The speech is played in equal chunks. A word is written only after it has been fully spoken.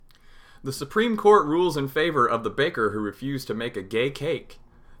The Supreme Court rules in favor of the baker who refused to make a gay cake.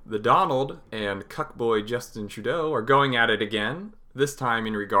 The Donald and cuckboy Justin Trudeau are going at it again, this time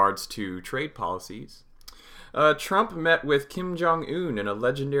in regards to trade policies. Trump met with Kim Jong-Un in a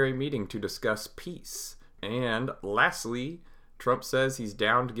legendary meeting to discuss peace. And lastly, Trump says he's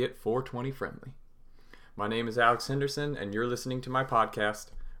down to get 420 friendly. My name is Alex Henderson, and you're listening to my podcast,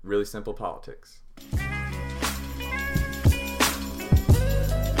 Really Simple Politics.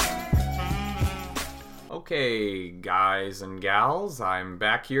 Okay, guys and gals, I'm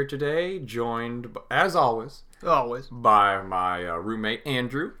back here today, joined, as always, by my roommate,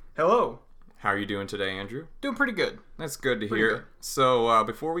 Andrew. Hello. How are you doing today, Andrew? Doing pretty good. That's good to hear. Good. So,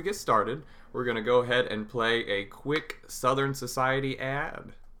 before we get started, we're going to go ahead and play a quick Southern Society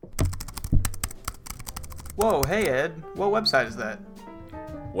ad. Whoa, hey Ed, what website is that?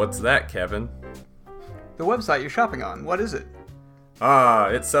 What's that, Kevin? The website you're shopping on, what is it?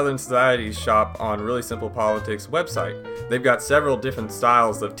 It's Southern Society's shop on Really Simple Politics website. They've got several different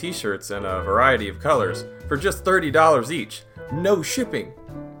styles of t-shirts in a variety of colors for just $30 each. No shipping.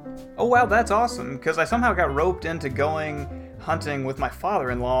 Oh wow, that's awesome, because I somehow got roped into going hunting with my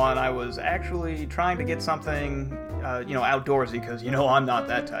father-in-law, and I was actually trying to get something, outdoorsy, because, I'm not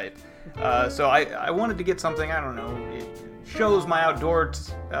that type. So I wanted to get something, I don't know, it shows my outdoor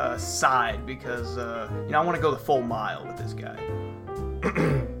side, because, I want to go the full mile with this guy.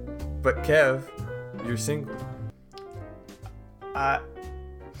 But Kev, you're single. Oh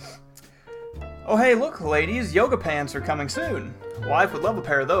hey, look ladies, yoga pants are coming soon. Wife would love a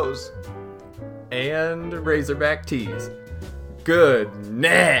pair of those. And Razorback tees.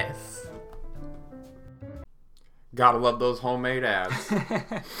 Goodness! Gotta love those homemade ads.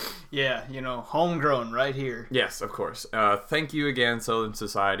 Yeah, homegrown right here. Yes, of course. Thank you again, Southern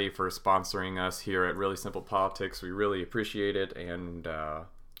Society, for sponsoring us here at Really Simple Politics. We really appreciate it, and,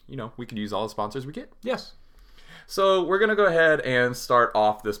 we could use all the sponsors we get. Yes. So we're going to go ahead and start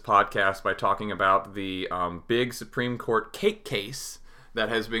off this podcast by talking about the big Supreme Court cake case that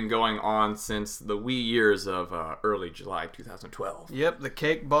has been going on since the wee years of early July 2012. Yep, the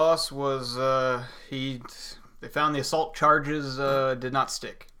cake boss was, they found the assault charges did not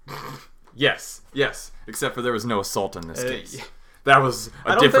stick. Yes, except for there was no assault in this case. That was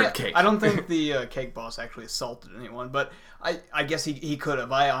a different cake. I don't think the cake boss actually assaulted anyone, but I guess he could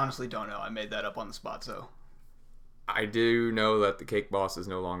have. I honestly don't know. I made that up on the spot, so. I do know that the cake boss is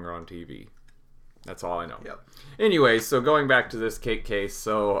no longer on TV. That's all I know. Yep. Anyway, so going back to this cake case,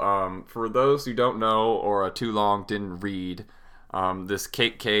 so for those who don't know or too long didn't read, this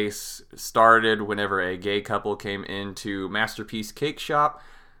cake case started whenever a gay couple came into Masterpiece Cake Shop,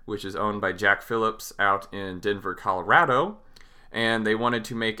 which is owned by Jack Phillips out in Denver, Colorado, and they wanted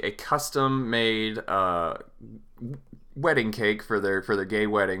to make a custom-made wedding cake for their gay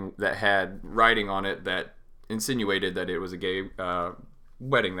wedding that had writing on it that insinuated that it was a gay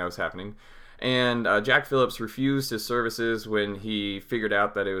wedding that was happening. And Jack Phillips refused his services when he figured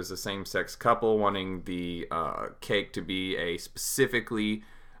out that it was a same-sex couple wanting the cake to be a specifically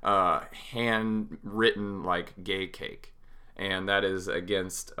handwritten, gay cake. And that is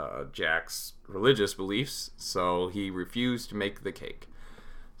against Jack's religious beliefs, so he refused to make the cake.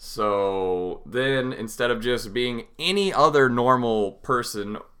 So then, instead of just being any other normal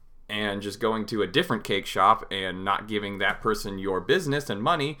person and just going to a different cake shop and not giving that person your business and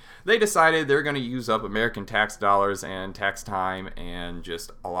money, they decided they're going to use up American tax dollars and tax time and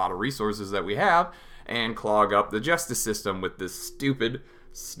just a lot of resources that we have and clog up the justice system with this stupid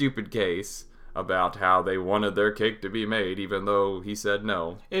case about how they wanted their cake to be made, even though he said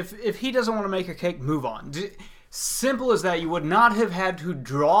no. If he doesn't want to make a cake, move on. Simple as that. You would not have had to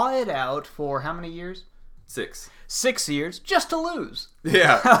draw it out for how many years? 6 years just to lose.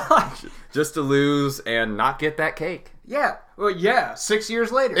 Yeah. Just to lose and not get that cake. Yeah. Well, yeah. 6 years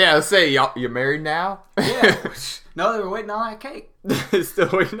later. Yeah, let's say, you married now? Yeah. No, they were waiting on that cake. They're still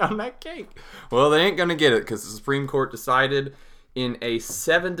waiting on that cake. Well, they ain't going to get it because the Supreme Court decided in a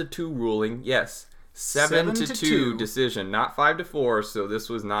 7-2 ruling. Yes, 7-2 decision, not 5-4. So this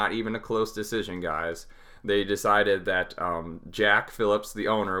was not even a close decision, guys. They decided that Jack Phillips, the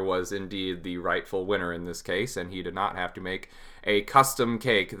owner, was indeed the rightful winner in this case, and he did not have to make a custom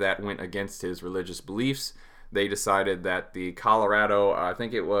cake that went against his religious beliefs. They decided that the Colorado, I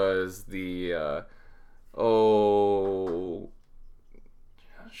think it was the, what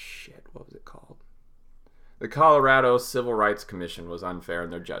was it called? The Colorado Civil Rights Commission was unfair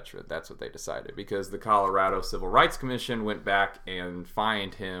in their judgment. That's what they decided, because the Colorado Civil Rights Commission went back and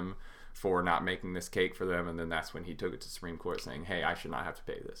fined him for not making this cake for them, and then that's when he took it to the Supreme Court saying, hey, I should not have to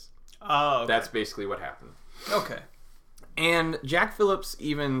pay this. Oh, okay. That's basically what happened. Okay. And Jack Phillips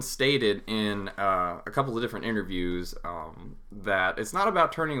even stated in a couple of different interviews that it's not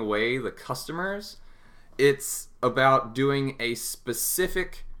about turning away the customers. It's about doing a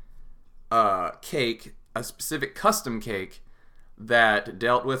specific cake, a specific custom cake that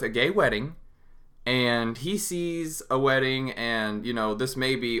dealt with a gay wedding. And he sees a wedding, and, you know, this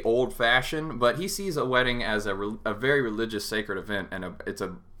may be old-fashioned, but he sees a wedding as a very religious, sacred event, and it's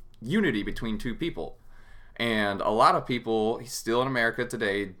a unity between two people. And a lot of people, still in America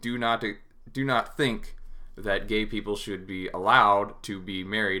today, do not think that gay people should be allowed to be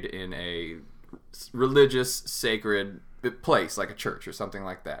married in a religious, sacred place, like a church or something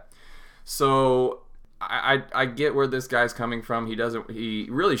like that. So I get where this guy's coming from. He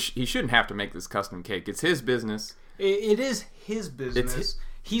shouldn't have to make this custom cake. It's his business. It is his business.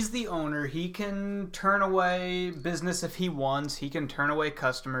 He's the owner. He can turn away business if he wants. He can turn away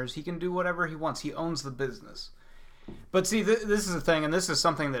customers. He can do whatever he wants. He owns the business. But see, this is the thing, and this is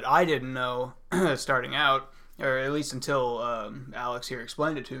something that I didn't know starting out, or at least until Alex here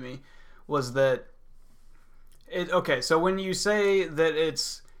explained it to me, was that okay, so when you say that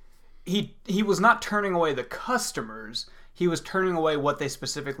it's he was not turning away the customers, he was turning away what they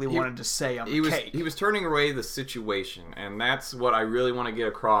specifically wanted to say on the cake. He was turning away the situation, and that's what I really want to get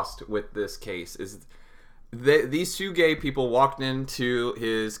across with this case, is these two gay people walked into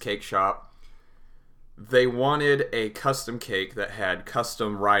his cake shop. They wanted a custom cake that had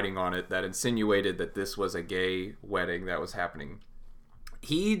custom writing on it that insinuated that this was a gay wedding that was happening.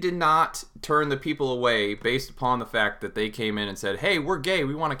 He did not turn the people away based upon the fact that they came in and said, "Hey, we're gay,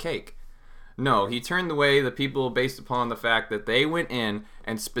 we want a cake." No, he turned away the people based upon the fact that they went in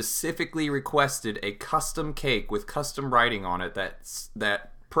and specifically requested a custom cake with custom writing on it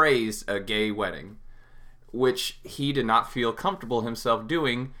that praised a gay wedding, which he did not feel comfortable himself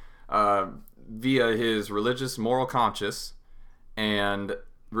doing via his religious moral conscience, and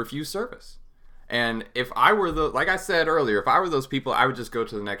refused service. And if I were like I said earlier, if I were those people, I would just go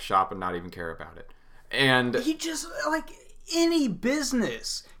to the next shop and not even care about it. And he just, like, any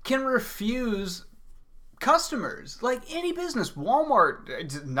business can refuse customers. Like, any business.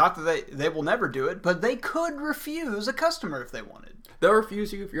 Walmart, not that they will never do it, but they could refuse a customer if they wanted. They'll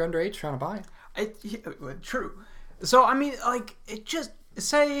refuse you if you're underage trying to buy it. True. So, I mean, like, it just...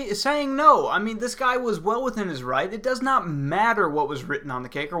 saying no. I mean, this guy was well within his right. It does not matter what was written on the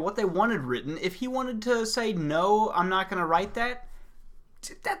cake or what they wanted written. If he wanted to say, no, I'm not going to write that,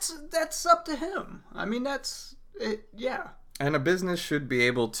 that's up to him. I mean, that's it, yeah. And a business should be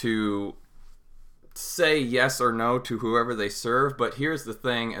able to say yes or no to whoever they serve, but here's the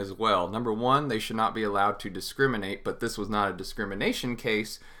thing as well. Number one, they should not be allowed to discriminate, but this was not a discrimination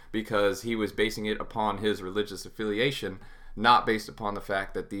case because he was basing it upon his religious affiliation, not based upon the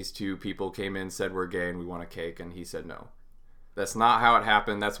fact that these two people came in, said we're gay and we want a cake, and he said no. That's not how it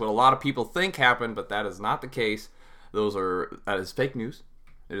happened. That's what a lot of people think happened, but that is not the case. That is fake news.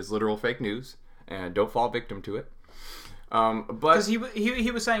 It is literal fake news, and don't fall victim to it. Because he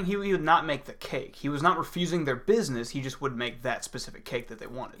was saying he would not make the cake. He was not refusing their business. He just would make that specific cake that they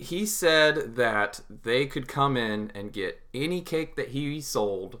wanted. He said that they could come in and get any cake that he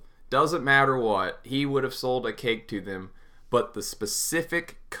sold. Doesn't matter what. He would have sold a cake to them. But the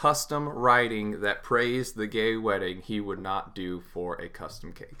specific custom writing that praised the gay wedding, he would not do for a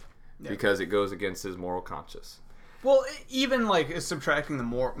custom cake. Yeah. Because it goes against his moral conscience. Well, even, like, subtracting the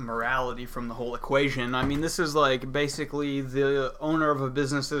morality from the whole equation, I mean, this is, like, basically the owner of a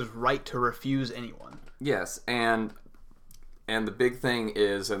business's right to refuse anyone. Yes, and the big thing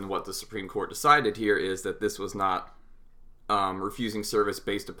is, and what the Supreme Court decided here, is that this was not refusing service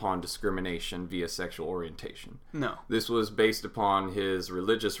based upon discrimination via sexual orientation. No. This was based upon his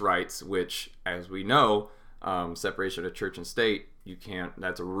religious rights, which, as we know, separation of church and state, you can't,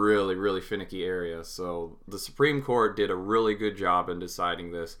 that's a really, really finicky area. So the Supreme Court did a really good job in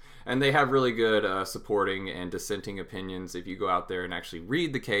deciding this. And they have really good supporting and dissenting opinions. If you go out there and actually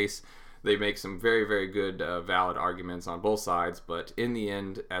read the case, they make some very, very good valid arguments on both sides. But in the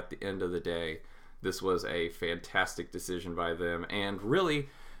end, at the end of the day, this was a fantastic decision by them. And really,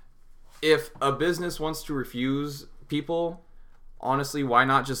 if a business wants to refuse people, honestly, why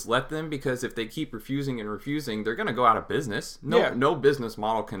not just let them? Because if they keep refusing and refusing, they're going to go out of business. No business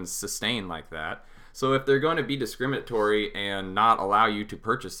model can sustain like that. So if they're going to be discriminatory and not allow you to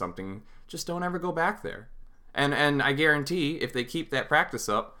purchase something, just don't ever go back there. And I guarantee if they keep that practice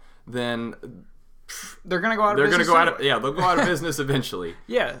up, then they're going to go out of business. They'll go out of business eventually.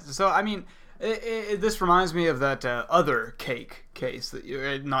 Yeah. So I mean, this reminds me of that other cake case that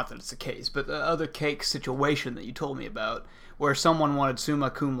not that it's a case, but the other cake situation that you told me about, where someone wanted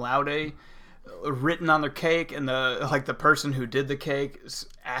summa cum laude written on their cake, and the person who did the cake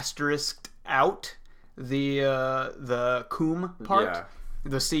asterisked out the cum part, Yeah.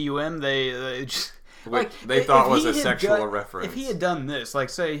 the cum. They just they thought was a he had sexual reference. If he had done this, like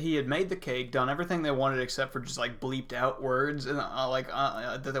say he had made the cake, done everything they wanted except for just like bleeped out words and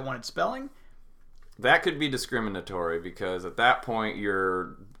that they wanted spelling, that could be discriminatory because at that point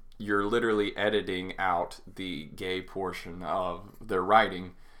you're literally editing out the gay portion of their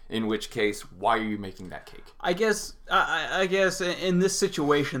writing. In which case, why are you making that cake? I guess in this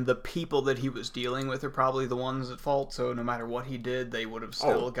situation, the people that he was dealing with are probably the ones at fault. So no matter what he did, they would have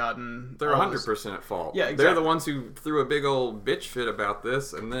still gotten. They're 100% at fault. Yeah, exactly. They're the ones who threw a big old bitch fit about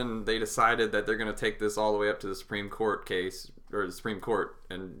this, and then they decided that they're going to take this all the way up to the Supreme Court case or the Supreme Court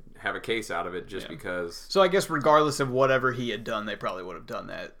and have a case out of it just because. So I guess regardless of whatever he had done, they probably would have done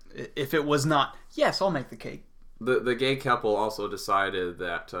that. If it was not, yes, I'll make the cake. The gay couple also decided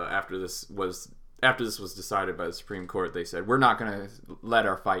that after this was decided by the Supreme Court, they said, we're not going to let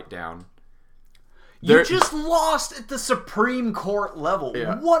our fight down. You just lost at the Supreme Court level.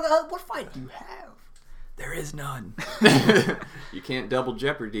 Yeah. What fight do you have? There is none. You can't double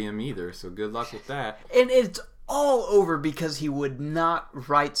jeopardy him either, so good luck with that. And it's all over because he would not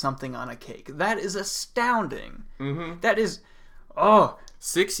write something on a cake. That is astounding. Mm-hmm. That is...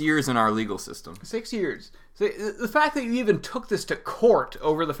 6 years in our legal system. 6 years. The fact that you even took this to court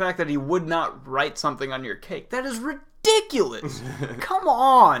over the fact that he would not write something on your cake, that is ridiculous. Come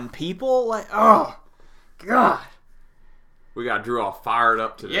on, people. Like, oh, God. We got Drew all fired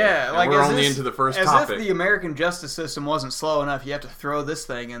up today. Yeah, like we're only into the first topic. As if the American justice system wasn't slow enough, you have to throw this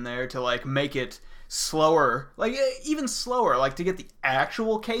thing in there to, like, make it slower. Like, even slower. Like, to get the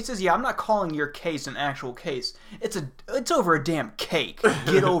actual cases. Yeah, I'm not calling your case an actual case. It's over a damn cake.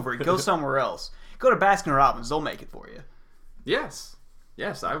 Get over it. Go somewhere else. Go to Baskin Robbins. They'll make it for you. Yes,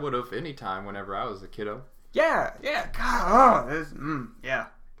 I would have any time whenever I was a kiddo. Yeah. God, yeah.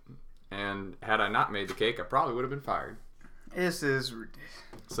 And had I not made the cake, I probably would have been fired. This is ridiculous.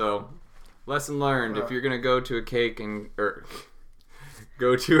 So, lesson learned: if you're gonna go to a cake or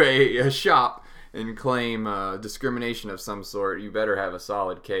go to a shop and claim discrimination of some sort, you better have a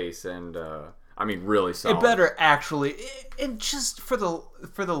solid case and. I mean, really solid. It better actually, and just for the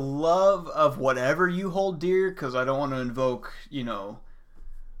love of whatever you hold dear, because I don't want to invoke, I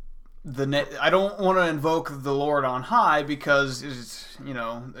don't want to invoke the Lord on high because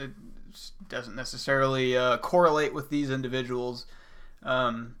it doesn't necessarily correlate with these individuals.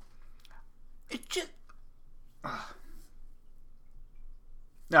 It just.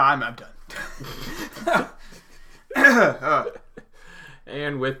 No, I'm done.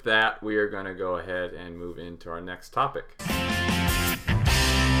 And with that, we are going to go ahead and move into our next topic.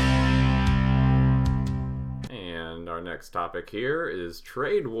 And our next topic here is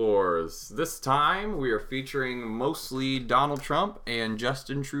trade wars. This time, we are featuring mostly Donald Trump and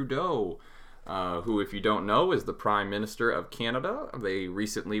Justin Trudeau, who, if you don't know, is the Prime Minister of Canada. They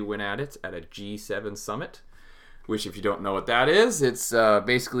recently went at it at a G7 summit. Which, if you don't know what that is, it's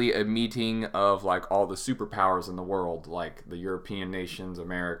basically a meeting of like all the superpowers in the world, like the European nations,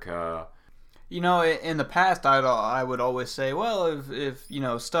 America. In the past, I would always say, well, if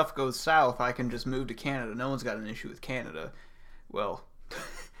stuff goes south, I can just move to Canada. No one's got an issue with Canada. Well,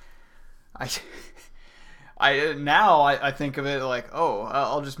 I think of it like,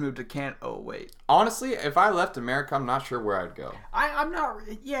 I'll just move to Canada. Oh, wait. Honestly, if I left America, I'm not sure where I'd go. I'm not.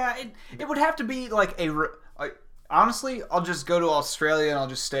 Yeah, it would have to be like honestly, I'll just go to Australia and I'll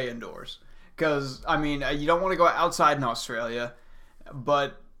just stay indoors. Because, I mean, you don't want to go outside in Australia,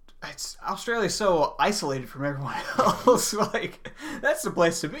 but Australia's so isolated from everyone else. Like, that's the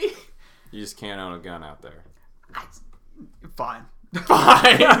place to be. You just can't own a gun out there. Fine.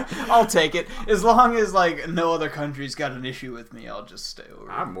 I'll take it. As long as, like, no other country's got an issue with me, I'll just stay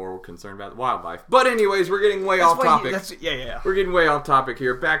over. I'm more concerned about wildlife. But anyways, we're getting way off topic. Yeah. We're getting way off topic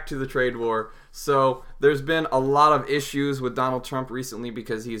here. Back to the trade war. So, there's been a lot of issues with Donald Trump recently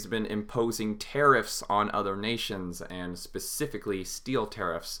because he's been imposing tariffs on other nations, and specifically steel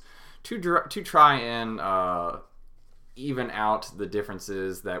tariffs, to try and even out the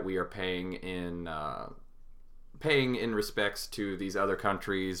differences that we are paying in respects to these other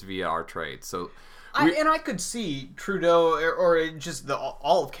countries via our trade. So, I could see Trudeau or just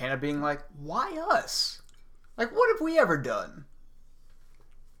all of Canada being like, why us? Like, what have we ever done?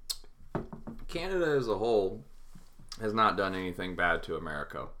 Canada as a whole has not done anything bad to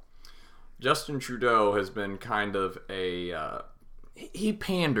America. Justin Trudeau has been kind of he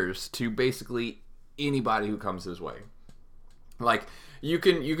panders to basically anybody who comes his way. Like, you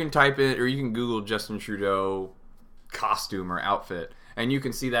can type it or you can Google Justin Trudeau costume or outfit, and you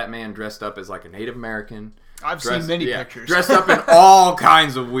can see that man dressed up as like a Native American. I've seen many pictures. Dressed up in all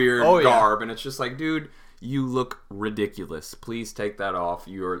kinds of weird Oh, yeah. garb, and it's just like, dude, you look ridiculous. Please take that off.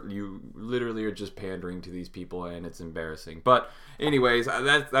 You literally are just pandering to these people, and it's embarrassing. But anyways,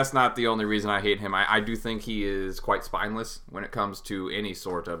 that's not the only reason I hate him. I do think he is quite spineless when it comes to any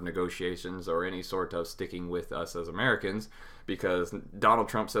sort of negotiations or any sort of sticking with us as Americans, because Donald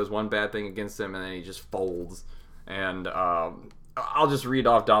Trump says one bad thing against him, and then he just folds. And I'll just read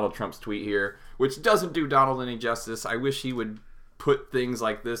off Donald Trump's tweet here, which doesn't do Donald any justice. I wish he would put things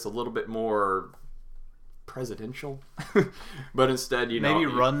like this a little bit more presidential, but instead, maybe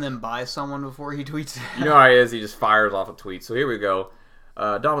run them by someone before he tweets it. You know how he is, he just fires off a tweet. So here we go.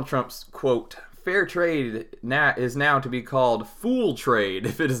 Donald Trump's quote, "Fair trade is now to be called fool trade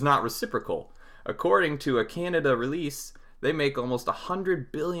if it is not reciprocal. According to a Canada release, they make almost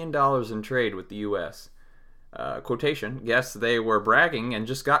 $100 billion in trade with the U.S. Quotation, guess they were bragging and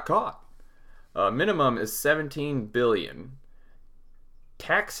just got caught. Minimum is $17 billion.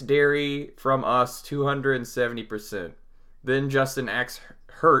 Tax dairy from us 270%. Then Justin acts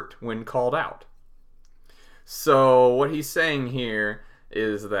hurt when called out." So what he's saying here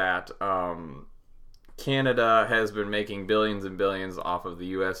is that Canada has been making billions and billions off of the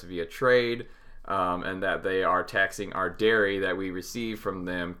U.S. via trade, and that they are taxing our dairy that we receive from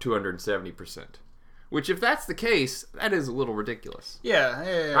them 270%. Which, if that's the case, that is a little ridiculous.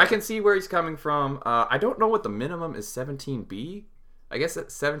 Yeah. I can see where he's coming from. I don't know what the minimum is. 17B. I guess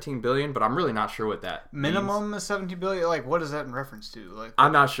that's 17 billion, but I'm really not sure what that minimum means. is 17 billion. Like, what is that in reference to? Like,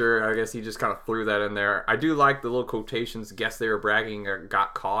 I'm not sure. I guess he just kind of threw that in there. I do like the little quotations. Guess they were bragging or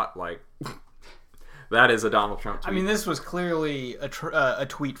got caught. Like, that is a Donald Trump tweet. I mean, this was clearly a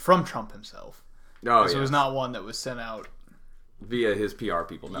tweet from Trump himself. Oh, so it was not one that was sent out via his PR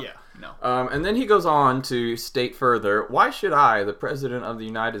people. No. Yeah, no. And then he goes on to state further, "Why should I, the President of the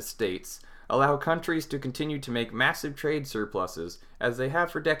United States, allow countries to continue to make massive trade surpluses, as they have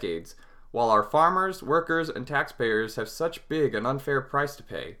for decades, while our farmers, workers, and taxpayers have such big and unfair price to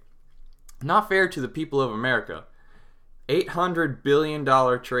pay? Not fair to the people of America. $800 billion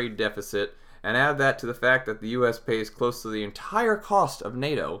trade deficit, and add that to the fact that the U.S. pays close to the entire cost of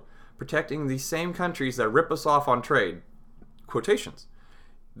NATO, protecting these same countries that rip us off on trade." Quotations.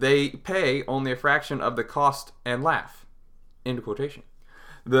 "They pay only a fraction of the cost and laugh." End quotation.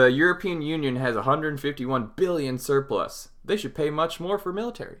 "The European Union has 151 billion surplus. They should pay much more for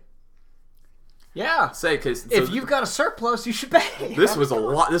military." Yeah. If you've got a surplus, you should pay. This was a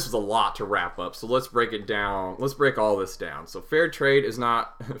lot. This was a lot to wrap up. So let's break it down. Let's break all this down. So fair trade is now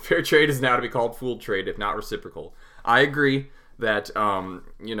to be called fool trade if not reciprocal. I agree that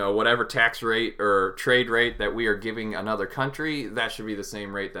whatever tax rate or trade rate that we are giving another country, that should be the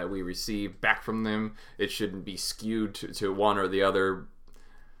same rate that we receive back from them. It shouldn't be skewed to one or the other.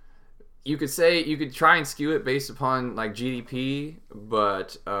 You could try and skew it based upon like GDP,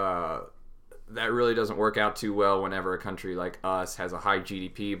 but that really doesn't work out too well whenever a country like us has a high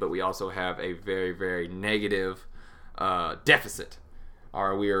GDP, but we also have a very, very negative deficit.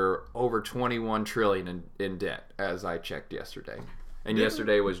 We are over 21 trillion in debt, as I checked yesterday. And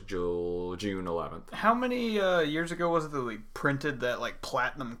yesterday was June 11th. How many years ago was it that we printed that like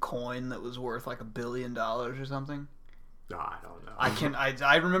platinum coin that was worth like $1 billion or something? I don't know.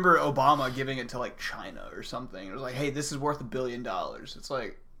 I remember Obama giving it to like China or something. It was like, hey, this is worth $1 billion. It's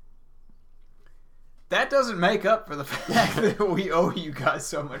like, that doesn't make up for the fact that we owe you guys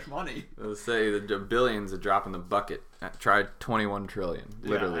so much money. Let's say the billions are dropping the bucket. Try 21 trillion,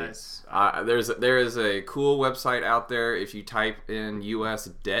 literally. Yeah, there is a cool website out there. If you type in U.S.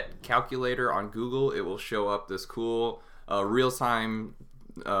 debt calculator on Google, it will show up this cool real-time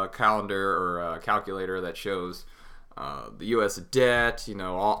calendar or calculator that shows the U.S. debt.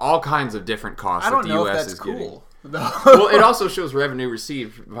 All kinds of different costs that the U.S. is getting. Cool. Well, it also shows revenue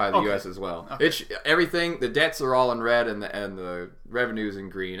received by the U.S. as well. Okay. Everything, the debts are all in red and the revenue's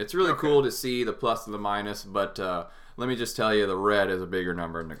in green. It's really cool to see the plus and the minus, but let me just tell you, the red is a bigger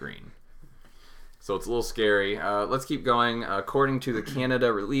number than the green. So it's a little scary. Let's keep going. According to the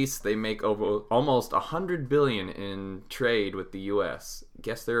Canada release, they make over almost $100 billion in trade with the U.S.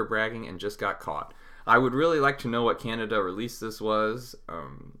 Guess they were bragging and just got caught. I would really like to know what Canada release this was.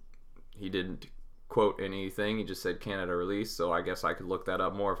 He didn't quote anything. He just said Canada release, so I guess I could look that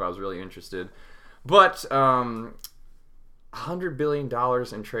up more if I was really interested. But $100 billion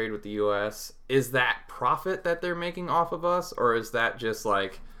in trade with the U.S., is that profit that they're making off of us, or is that just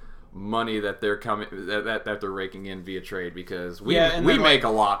like money that they're that they're raking in via trade, because we Yeah, and we then, make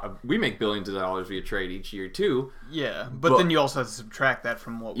we make billions of dollars via trade each year too. Yeah, but then you also have to subtract that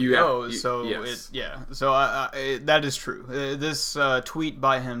from what we owe. So that is true. This tweet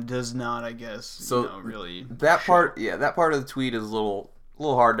by him does not, I guess, really. That part of the tweet is a little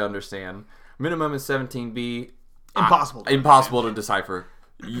hard to understand. Minimum is 17B. Impossible to decipher.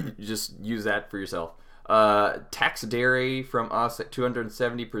 You just use that for yourself. Tax dairy from us at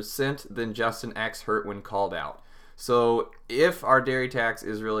 270%, then Justin X hurt when called out. So if our dairy tax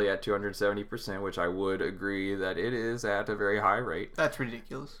is really at 270%, which I would agree that it is at a very high rate. That's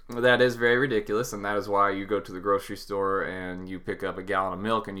ridiculous. That is very ridiculous, and that is why you go to the grocery store and you pick up a gallon of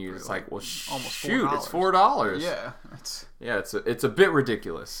milk and it's like, well, almost shoot, $4. it's $4. Yeah, it's a bit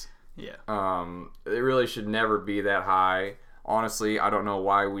ridiculous. Yeah. It really should never be that high. Honestly, I don't know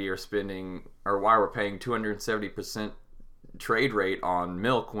why we are spending, or why we're paying 270% trade rate on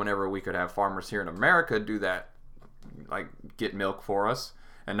milk whenever we could have farmers here in America do that, like get milk for us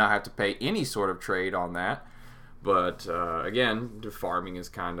and not have to pay any sort of trade on that. But again, farming is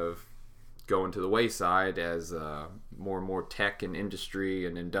kind of going to the wayside as more and more tech and industry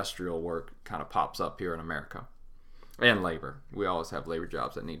and industrial work kind of pops up here in America. And labor. We always have labor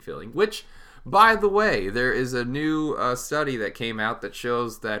jobs that need filling, which, by the way, there is a new study that came out that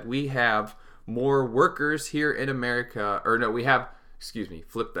shows that we have more workers here in America,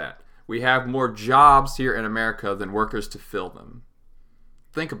 flip that. We have more jobs here in America than workers to fill them.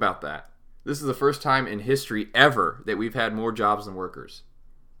 Think about that. This is the first time in history ever that we've had more jobs than workers.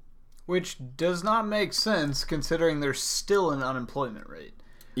 Which does not make sense considering there's still an unemployment rate.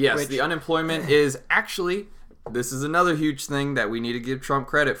 Yes, the unemployment is actually, this is another huge thing that we need to give Trump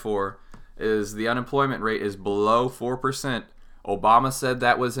credit for, is the unemployment rate is below 4%. Obama said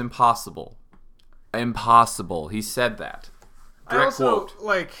that was impossible. Impossible. He said that. Direct quote.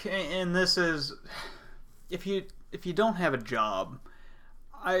 And this is, if you don't have a job,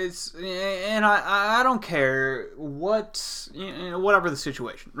 I don't care whatever the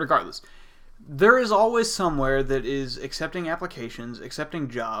situation, regardless. There is always somewhere that is accepting applications, accepting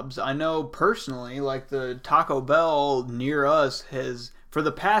jobs. I know personally, like the Taco Bell near us has, for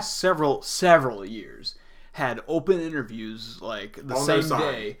the past several years, had open interviews like the same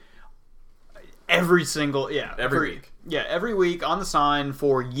day. Every week. Yeah, every week on the sign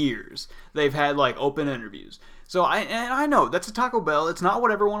for years. They've had like open interviews. So I know that's a Taco Bell. It's not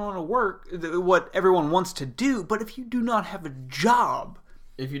what everyone wants to do, but if you do not have a job,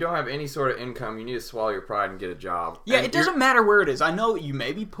 if you don't have any sort of income, you need to swallow your pride and get a job. Yeah, it doesn't matter where it is. I know you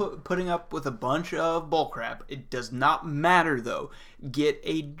may be putting up with a bunch of bullcrap. It does not matter, though. Get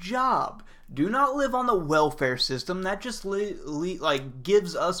a job. Do not live on the welfare system. That just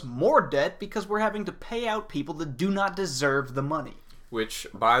gives us more debt because we're having to pay out people that do not deserve the money. Which,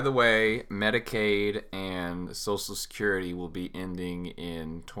 by the way, Medicaid and Social Security will be ending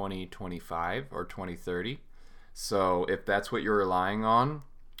in 2025 or 2030. So if that's what you're relying on,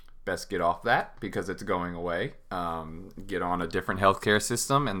 best get off that because it's going away. Get on a different healthcare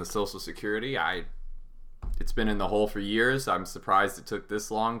system, and the Social Security, it's been in the hole for years. I'm surprised it took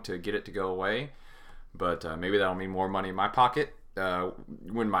this long to get it to go away, but maybe that'll mean more money in my pocket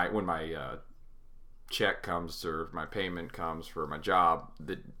when my check comes or my payment comes for my job.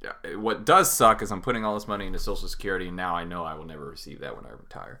 What does suck is I'm putting all this money into Social Security, and now I know I will never receive that when I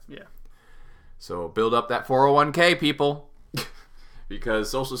retire. Yeah. So build up that 401k, people,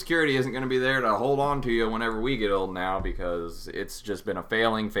 because Social Security isn't going to be there to hold on to you whenever we get old now, because it's just been a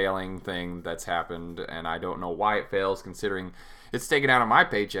failing thing that's happened, and I don't know why it fails, considering it's taken out of my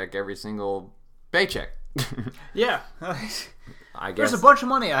paycheck every single paycheck. Yeah. I guess there's a bunch of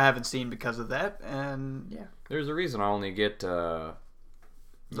money I haven't seen because of that, and yeah. There's a reason I only get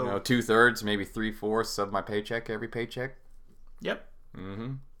 2/3, maybe 3/4 of my paycheck every paycheck. Yep.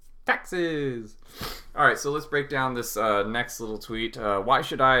 Mm-hmm. Taxes. All right, so let's break down this next little tweet. Why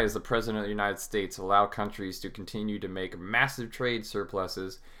should I, as the President of the United States, allow countries to continue to make massive trade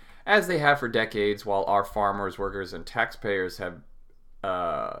surpluses as they have for decades, while our farmers, workers, and taxpayers have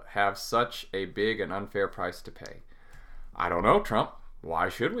such a big and unfair price to pay? I don't know, Trump. Why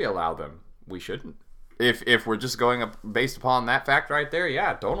should we allow them? We shouldn't. If we're just going up based upon that fact right there,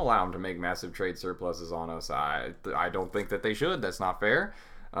 yeah, don't allow them to make massive trade surpluses on us. I don't think that they should. That's not fair.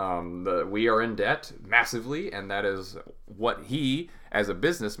 We are in debt massively, and that is what he, as a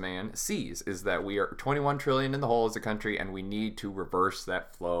businessman, sees, is that we are $21 trillion in the hole as a country, and we need to reverse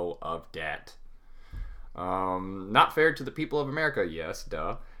that flow of debt. Not fair to the people of America, yes,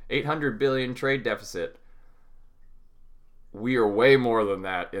 duh. $800 billion trade deficit. We are way more than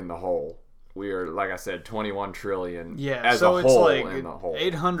that in the hole. we are, like I said, 21 trillion. Yeah, as so a it's whole like in the whole.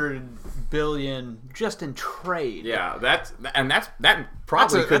 800 billion just in trade. Yeah, that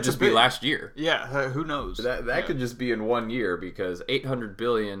probably could just be last year. Yeah, who knows? That could just be in 1 year, because 800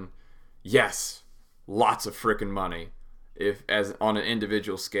 billion, yes, lots of freaking money. If as on an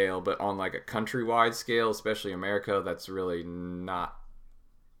individual scale, but on like a countrywide scale, especially America, that's really not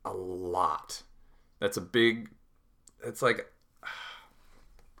a lot. That's a big. It's like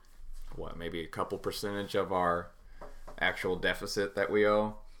what, maybe a couple percentage of our actual deficit that we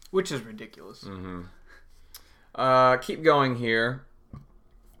owe, which is ridiculous. Keep going here,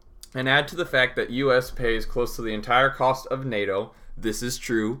 and add to the fact that U.S. pays close to the entire cost of NATO. This is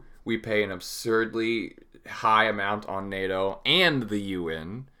true. We pay an absurdly high amount on NATO and the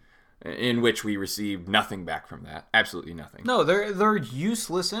UN, in which we receive nothing back from that. Absolutely nothing. No, they're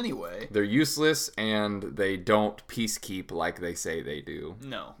useless anyway. They're useless, and they don't peacekeep like they say they do.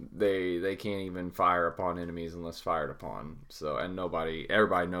 No. They can't even fire upon enemies unless fired upon. So, and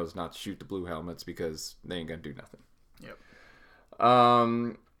everybody knows not to shoot the blue helmets because they ain't gonna do nothing.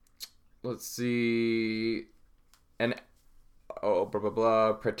 Yep. Let's see.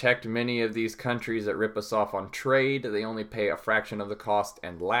 Protect many of these countries that rip us off on trade. They only pay a fraction of the cost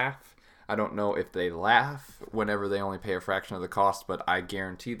and laugh. I don't know if they laugh whenever they only pay a fraction of the cost, but I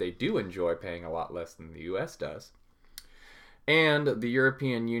guarantee they do enjoy paying a lot less than the U.S. does. And the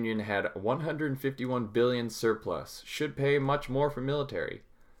European Union had 151 billion surplus. Should pay much more for military.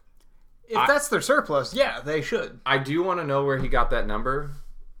 If that's their surplus, yeah, they should. I do want to know where he got that number.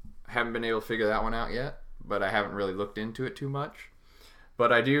 Haven't been able to figure that one out yet, but I haven't really looked into it too much.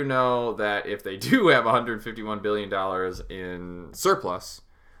 But I do know that if they do have $151 billion in surplus,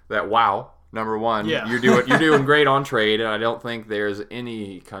 that wow, number one, you're doing great on trade, and I don't think there's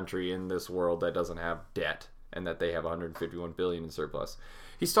any country in this world that doesn't have debt and that they have 151 billion in surplus.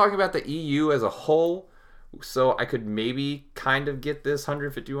 He's talking about the EU as a whole, so I could maybe kind of get this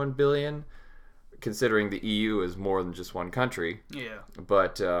 151 billion, considering the EU is more than just one country. Yeah.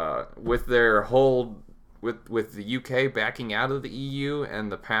 But with their whole with the UK backing out of the EU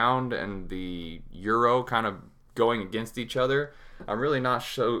and the pound and the euro kind of going against each other, I'm really not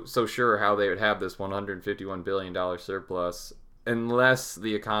so sure how they would have this $151 billion surplus unless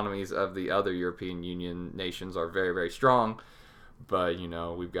the economies of the other European Union nations are very, very strong. But,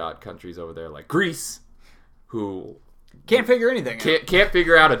 we've got countries over there like Greece who can't figure anything out. Can't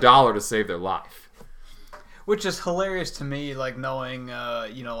figure out a dollar to save their life. Which is hilarious to me, like knowing,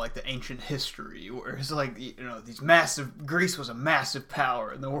 like the ancient history, where it's like, Greece was a massive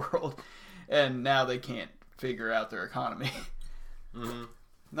power in the world, and now they can't figure out their economy. Mm-hmm.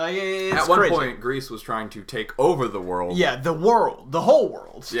 Like, it's At one crazy. point, Greece was trying to take over the world. Yeah, the whole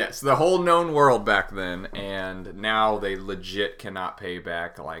world. Yes, the whole known world back then, and now they legit cannot pay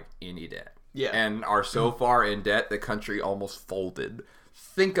back like any debt. Yeah, and are so far in debt the country almost folded.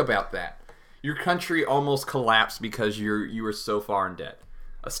 Think about that. Your country almost collapsed because you were so far in debt.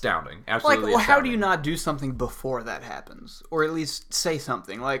 Astounding. Absolutely astounding. How do you not do something before that happens? Or at least say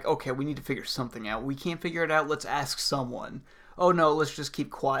something like, okay, we need to figure something out. We can't figure it out. Let's ask someone. Oh no, let's just keep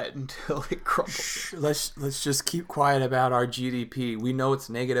quiet until it crumbles. Let's just keep quiet about our GDP. We know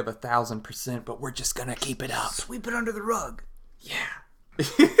it's negative 1,000%, but we're just gonna keep it up. Sweep it under the rug. Yeah.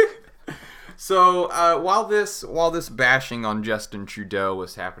 So while this bashing on Justin Trudeau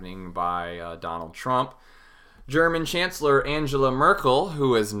was happening by Donald Trump, German Chancellor Angela Merkel,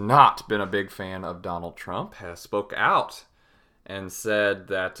 who has not been a big fan of Donald Trump, has spoke out and said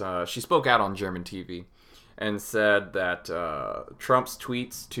that she spoke out on German TV and said that Trump's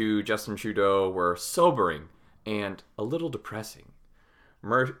tweets to Justin Trudeau were sobering and a little depressing.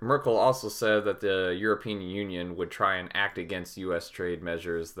 Merkel also said that the European Union would try and act against U.S. trade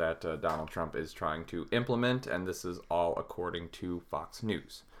measures that Donald Trump is trying to implement, and this is all according to Fox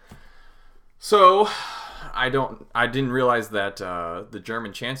News. So, I didn't realize that the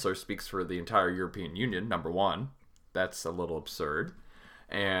German Chancellor speaks for the entire European Union, number one. That's a little absurd.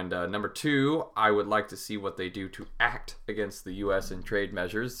 And number two, I would like to see what they do to act against the U.S. in trade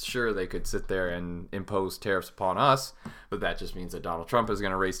measures. Sure, they could sit there and impose tariffs upon us, but that just means that Donald Trump is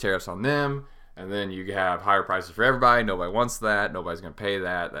going to raise tariffs on them, and then you have higher prices for everybody. Nobody wants that. Nobody's going to pay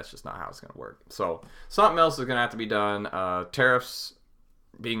that. That's just not how it's going to work. So something else is going to have to be done. Tariffs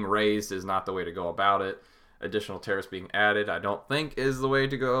being raised is not the way to go about it. Additional tariffs being added, I don't think, is the way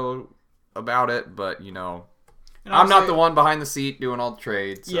to go about it, but, I'm not the one behind the seat doing all the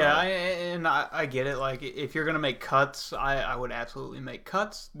trade. So. Yeah, I get it. Like, if you're going to make cuts, I would absolutely make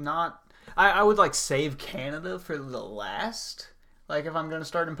cuts. I would, save Canada for the last. Like, if I'm going to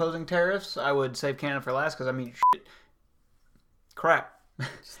start imposing tariffs, I would save Canada for last, because, shit. Crap.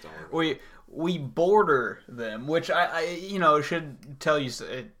 we border them, which I should tell you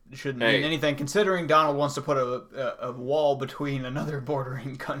it shouldn't mean anything, considering Donald wants to put a wall between another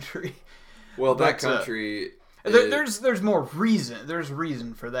bordering country. Well, that country. There's more reason. There's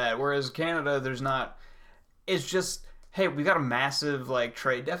reason for that. Whereas Canada, there's not. It's just, hey, we got a massive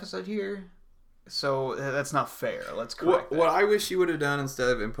trade deficit here. So that's not fair. Let's correct that. What I wish he would have done instead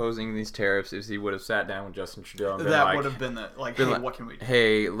of imposing these tariffs is he would have sat down with Justin Trudeau and been that would have been hey, what can we do?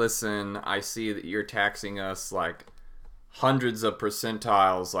 Hey, listen, I see that you're taxing us hundreds of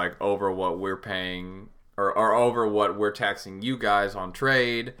percentiles over what we're paying or over what we're taxing you guys on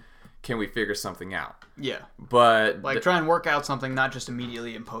trade. Can we figure something out? Yeah. But try and work out something, not just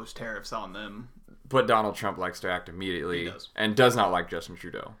immediately impose tariffs on them. But Donald Trump likes to act immediately and does not like Justin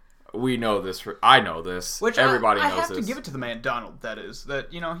Trudeau. We know this. I know this. Which everybody knows this. I have to give it to the man, Donald. That is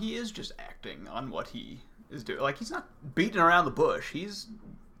he is just acting on what he is doing. He's not beating around the bush. He's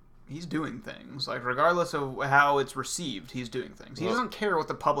doing things. Regardless of how it's received, he's doing things. He doesn't care what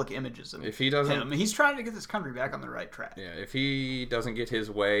the public image is of him. He's trying to get this country back on the right track. Yeah. If he doesn't get his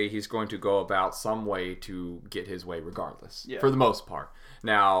way, he's going to go about some way to get his way, regardless. Yeah. For the most part.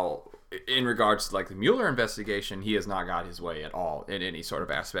 Now, in regards to the Mueller investigation, he has not got his way at all in any sort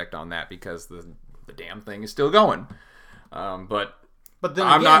of aspect on that because the damn thing is still going. But then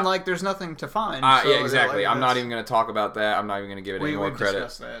again, there's nothing to find. Yeah, exactly. I'm not even going to talk about that. I'm not even going to give it any more credit.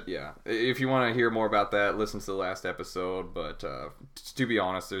 That. Yeah. If you want to hear more about that, listen to the last episode. But to be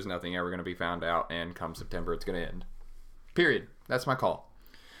honest, there's nothing ever going to be found out, and come September, it's going to end. Period. That's my call.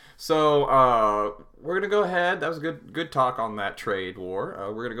 So, we're going to go ahead. That was a good talk on that trade war.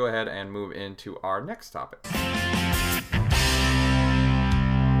 We're going to go ahead and move into our next topic.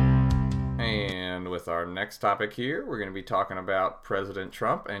 And with our next topic here, we're going to be talking about President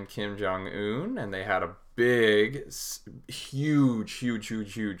Trump and Kim Jong-Un. And they had a big, huge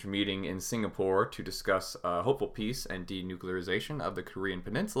meeting in Singapore to discuss hopeful peace and denuclearization of the Korean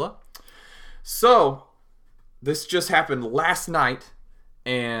Peninsula. So, this just happened last night.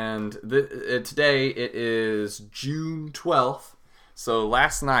 And today it is June 12th. So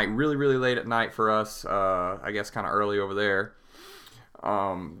last night, really late at night for us, I guess kind of early over there,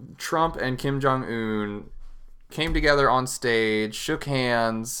 Trump and Kim Jong-Un came together on stage, shook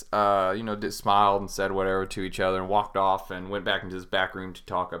hands, smiled and said whatever to each other and walked off and went back into his back room to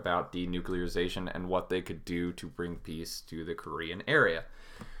talk about denuclearization and what they could do to bring peace to the Korean area.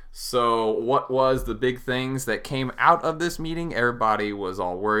 So what was the big things that came out of this meeting? Everybody was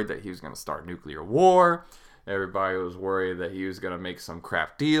all worried that he was going to start nuclear war. Everybody was worried that he was going to make some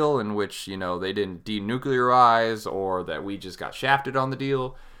crap deal in which, they didn't denuclearize or that we just got shafted on the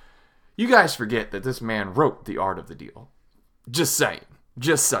deal. You guys forget that this man wrote The Art of the Deal. Just saying.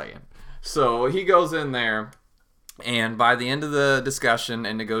 So he goes in there, and by the end of the discussion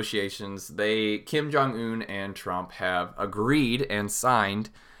and negotiations, Kim Jong-un and Trump have agreed and signed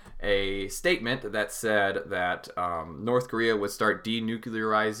a statement that said that North Korea would start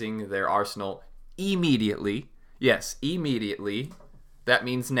denuclearizing their arsenal immediately. Yes, immediately. That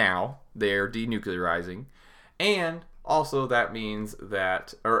means now they're denuclearizing. And also that means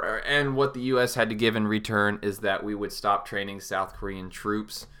that, and what the U.S. had to give in return is that we would stop training South Korean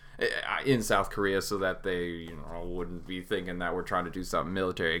troops in South Korea so that they wouldn't be thinking that we're trying to do something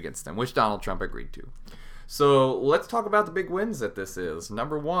military against them, which Donald Trump agreed to. So let's talk about the big wins that this is.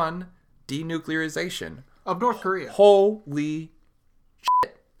 Number one, denuclearization of North Korea. Holy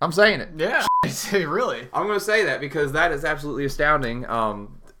shit. I'm saying it. Yeah, really. I'm going to say that because that is absolutely astounding.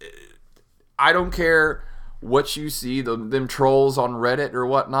 I don't care what you see, them trolls on Reddit or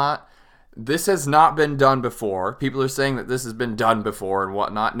whatnot. This has not been done before. People are saying that this has been done before and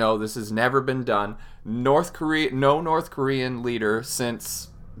whatnot. No, this has never been done. No North Korean leader since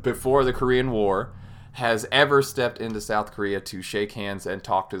before the Korean War has ever stepped into South Korea to shake hands and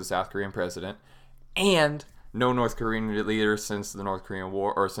talk to the South Korean president, and no North Korean leader since the North Korean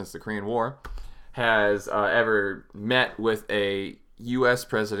War or since the Korean War has ever met with a U.S.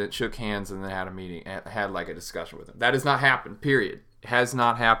 president, shook hands, and then had a meeting, had a discussion with him. That has not happened. Period. It has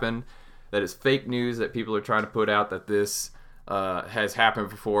not happened. That is fake news that people are trying to put out that this has happened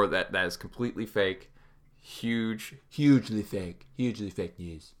before. That is completely fake. Hugely fake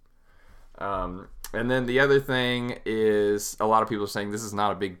news. And then the other thing is a lot of people are saying this is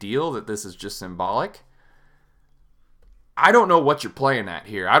not a big deal, that this is just symbolic. I don't know what you're playing at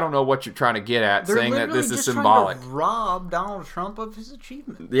here. I don't know what you're trying to get at saying that this is symbolic. Trying to rob Donald Trump of his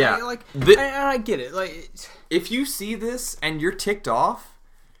achievement. Yeah. And I get it. If you see this and you're ticked off,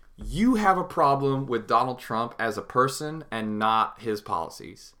 you have a problem with Donald Trump as a person and not his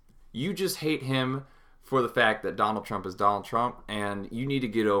policies. You just hate him for the fact that Donald Trump is Donald Trump, and you need to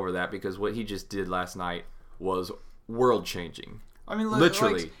get over that because what he just did last night was world-changing. I mean,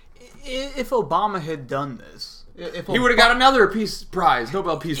 literally. Like, if Obama had done this, he would have got another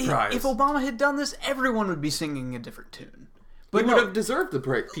Nobel Peace Prize. If Obama had done this, everyone would be singing a different tune. But he would have deserved the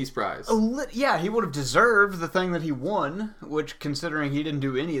Peace Prize. Yeah, he would have deserved the thing that he won, which, considering he didn't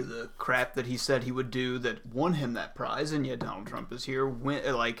do any of the crap that he said he would do that won him that prize, and yet Donald Trump is here,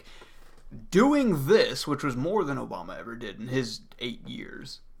 doing this, which was more than Obama ever did in his 8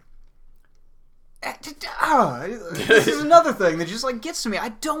 years. This is another thing that just gets to me. I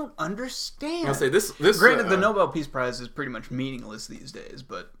don't understand. I'll say this. Granted, the Nobel Peace Prize is pretty much meaningless these days,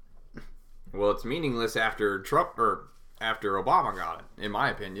 but it's meaningless after after Obama got it, in my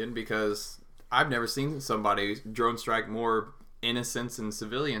opinion, because I've never seen somebody drone strike more innocents and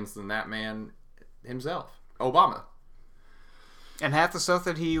civilians than that man himself, Obama. And half the stuff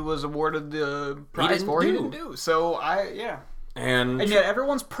that he was awarded the prize for, he didn't do. So, And yet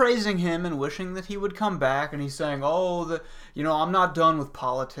everyone's praising him and wishing that he would come back, and he's saying, I'm not done with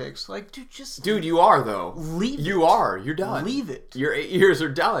politics. Like, dude, you are, though. Leave it. You are. You're done. Leave it. Your 8 years are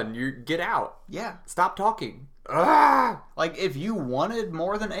done. Get out. Yeah. Stop talking. Like, if you wanted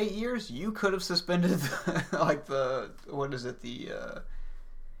more than 8 years, you could have suspended,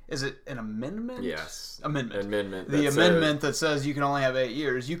 is it an amendment? Yes. Amendment. The amendment that says you can only have 8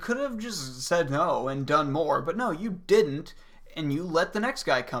 years. You could have just said no and done more, but no, you didn't, and you let the next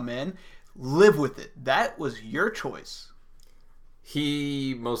guy come in. Live with it. That was your choice.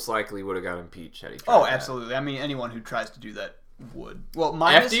 He most likely would have got impeached had he tried that. Absolutely. I mean, anyone who tries to do that would. Well,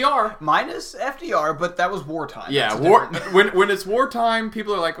 minus FDR, but that was wartime. Yeah, when it's wartime,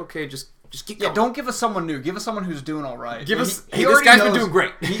 people are like, okay, just keep going. Yeah, don't give us someone new. Give us someone who's doing all right. This guy's been doing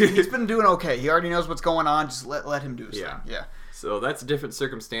great. He's been doing okay. He already knows what's going on. Just let him do his thing. Yeah. So that's a different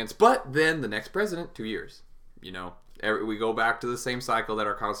circumstance. But then the next president, 2 years. We go back to the same cycle that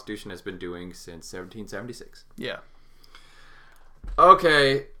our Constitution has been doing since 1776. Yeah.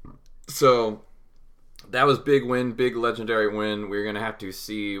 Okay, so that was big win, big legendary win. We're going to have to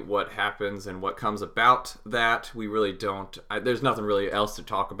see what happens and what comes about that. We really don't. There's nothing really else to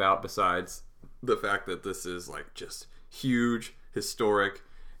talk about besides the fact that this is just huge, historic,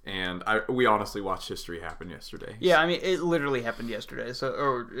 and we honestly watched history happen yesterday. Yeah, I mean, it literally happened yesterday.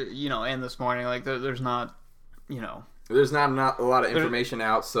 So, and this morning, there's not, There's not a lot of information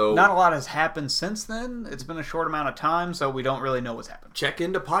out, so... Not a lot has happened since then. It's been a short amount of time, so we don't really know what's happened. Check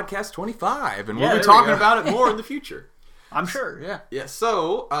into podcast 25, and we'll be talking about it more in the future. I'm sure, yeah. Yeah,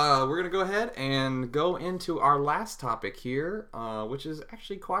 so we're going to go ahead and go into our last topic here, which is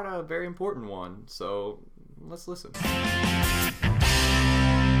actually quite a very important one. So let's listen.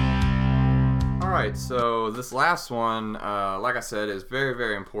 Alright, so this last one, like I said, is very,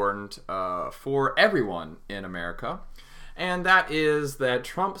 very important for everyone in America. And that is that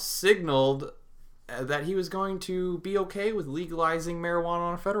Trump signaled that he was going to be okay with legalizing marijuana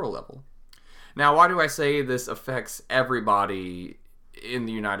on a federal level. Now, why do I say this affects everybody in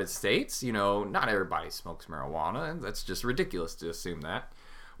the United States? Not everybody smokes marijuana, and that's just ridiculous to assume that.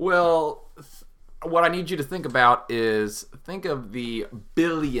 Well, what I need you to think about is think of the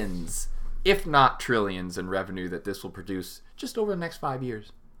billions, if not trillions, in revenue that this will produce just over the next 5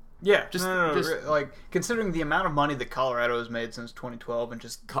 years. Yeah, considering the amount of money that Colorado has made since 2012 and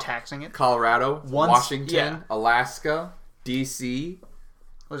just taxing it. Colorado, Washington, Alaska, D.C.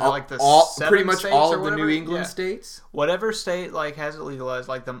 Was it the pretty much all of the New England states? Whatever state has it legalized,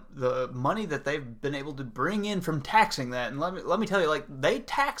 the money that they've been able to bring in from taxing that, and let me tell you, they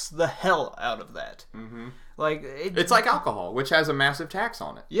tax the hell out of that. Mm-hmm. It's like alcohol, which has a massive tax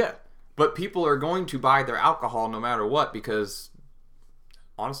on it. Yeah. But people are going to buy their alcohol no matter what because,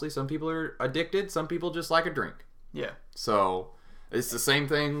 honestly, some people are addicted. Some people just like a drink. Yeah. So it's the same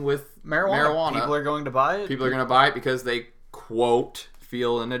thing with marijuana. People are going to buy it. People are going to buy it because they, quote,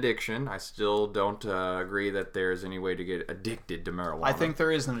 feel an addiction. I still don't agree that there's any way to get addicted to marijuana. I think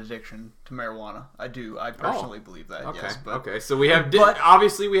there is an addiction to marijuana. I do. I personally believe that. Okay. Yes, Okay. So we have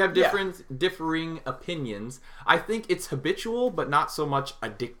obviously we have differing opinions. I think it's habitual, but not so much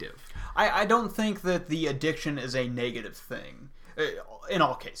addictive. I don't think that the addiction is a negative thing in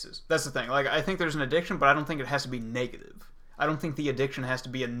all cases. That's the thing. I think there's an addiction, but I don't think it has to be negative. I don't think the addiction has to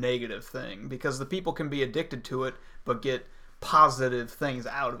be a negative thing because the people can be addicted to it, but get positive things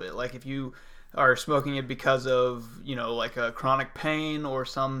out of it. If you are smoking it because of, a chronic pain or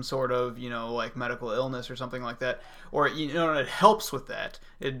some sort of, medical illness or something like that, or, it helps with that.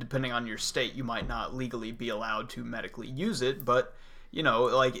 Depending on your state, you might not legally be allowed to medically use it, but,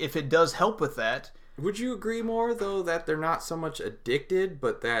 if it does help with that. Would you agree more, though, that they're not so much addicted,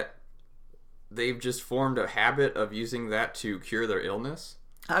 but that they've just formed a habit of using that to cure their illness.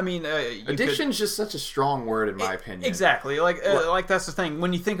 I mean, addiction's just such a strong word in my opinion. Exactly. Like that's the thing.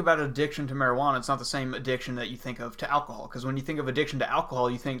 When you think about addiction to marijuana, it's not the same addiction that you think of to alcohol. Because when you think of addiction to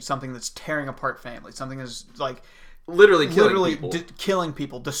alcohol, you think something that's tearing apart families. Something that's like literally killing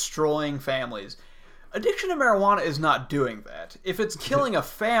people, destroying families. Addiction to marijuana is not doing that. If it's killing a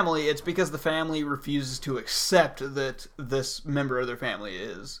family, it's because the family refuses to accept that this member of their family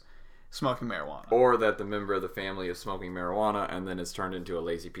is smoking marijuana. Or that the member of the family is smoking marijuana and then it's turned into a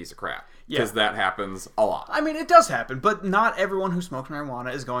lazy piece of crap. Because that happens a lot. I mean, it does happen, but not everyone who smokes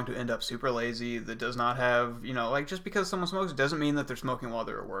marijuana is going to end up super lazy, that does not have, like, just because someone smokes, it doesn't mean that they're smoking while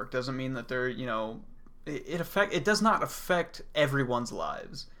they're at work, doesn't mean that they're, it does not affect everyone's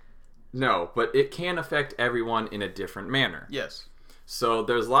lives. No, but it can affect everyone in a different manner. Yes. So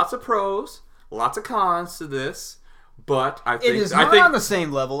there's lots of pros, lots of cons to this, but I think... It is not on the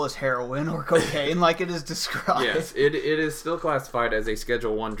same level as heroin or cocaine like it is described. Yes, it is still classified as a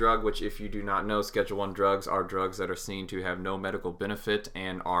Schedule 1 drug, which if you do not know, Schedule 1 drugs are drugs that are seen to have no medical benefit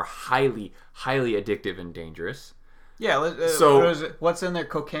and are highly, highly addictive and dangerous. Yeah, so what's in there?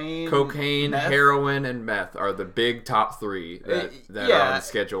 Cocaine, meth? Heroin, and meth are the big top three that are on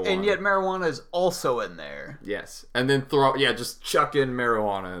Schedule 1. And yet marijuana is also in there. Yes. And then just chuck in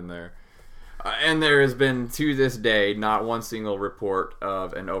marijuana in there. And there has been, to this day, not one single report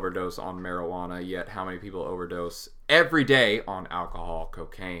of an overdose on marijuana, yet how many people overdose every day on alcohol,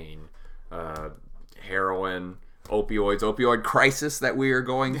 cocaine, heroin, opioid crisis that we are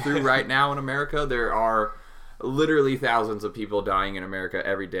going through right now in America. There are literally thousands of people dying in America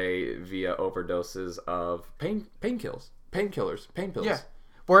every day via overdoses of painkillers, pain pills. Yeah.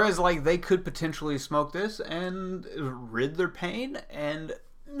 Whereas, they could potentially smoke this and rid their pain and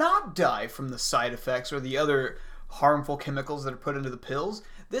not die from the side effects or the other harmful chemicals that are put into the pills.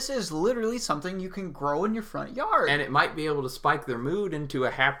 This is literally something you can grow in your front yard. And it might be able to spike their mood into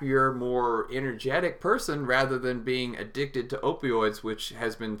a happier, more energetic person rather than being addicted to opioids, which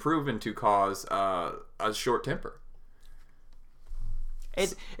has been proven to cause a short temper.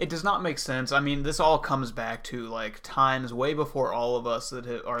 It does not make sense. I mean, this all comes back to times way before all of us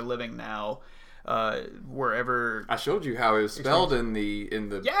that are living now. Wherever I showed you how it was spelled in the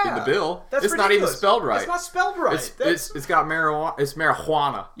bill. That's it's ridiculous. Not even spelled right. It's not spelled right. It's got marijuana. It's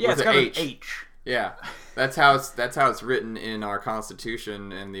marijuana. Yeah, with it's got H. an H. Yeah, that's how it's written in our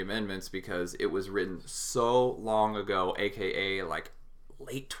Constitution and the amendments because it was written so long ago, aka late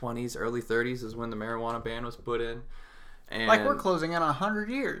 20s, early 30s is when the marijuana ban was put in. And we're closing in on 100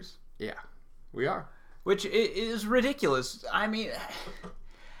 years. Yeah, we are. Which is ridiculous. I mean,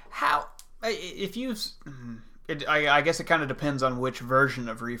 how? If you've... I guess it kind of depends on which version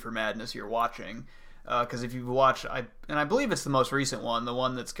of Reefer Madness you're watching. Because if you've watched... I believe it's the most recent one. The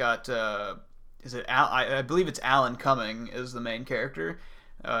one that's got... is it I believe it's Alan Cumming is the main character.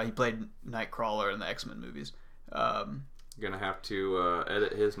 He played Nightcrawler in the X-Men movies. Gonna have to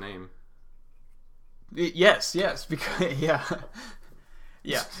edit his name. Yes, because... Yeah.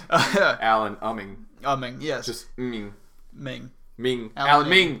 Yeah. Alan Umming, yes. Just Ming. Alan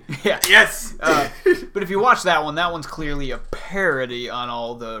Ming. Yeah. Yes. But if you watch that one's clearly a parody on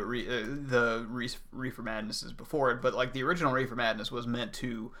all the Reefer Madnesses before it. But the original Reefer Madness was meant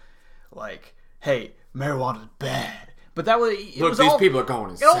to, hey, marijuana's bad. But that was these people are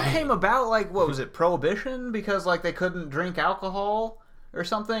going insane. It all came about what was it, Prohibition, because they couldn't drink alcohol or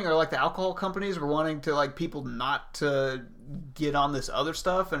something, or the alcohol companies were wanting to people not to get on this other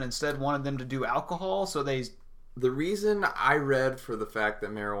stuff and instead wanted them to do alcohol, so they. The reason I read for the fact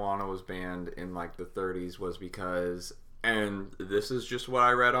that marijuana was banned in the 30s was because, and this is just what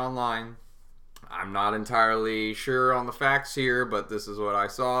I read online, I'm not entirely sure on the facts here, but this is what I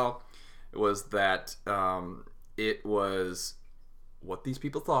saw, was that it was what these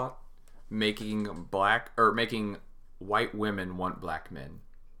people thought, making white women want black men.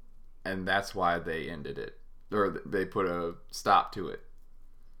 And that's why they ended it, or they put a stop to it.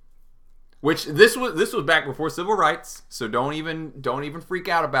 Which this was back before civil rights, so don't even freak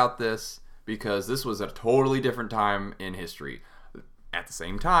out about this because this was a totally different time in history. At the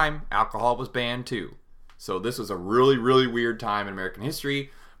same time, alcohol was banned too. So this was a really, really weird time in American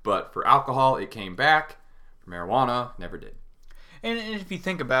history, but for alcohol it came back. For marijuana, never did. And if you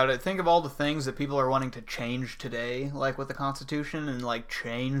think about it, think of all the things that people are wanting to change today, with the Constitution and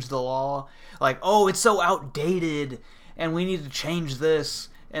change the law. Oh, it's so outdated and we need to change this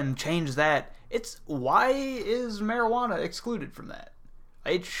and change that. Why is marijuana excluded from that?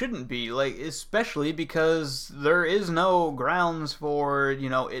 It shouldn't be, especially because there is no grounds for,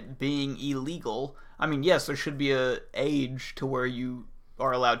 it being illegal. I mean, yes, there should be a age to where you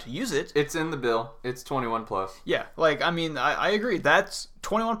are allowed to use it. It's in the bill. It's 21 plus. Yeah, like, I mean, I agree. That's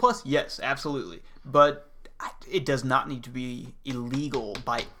 21 plus? Yes, absolutely. But it does not need to be illegal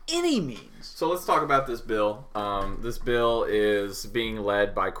by any means. So let's talk about this bill. This bill is being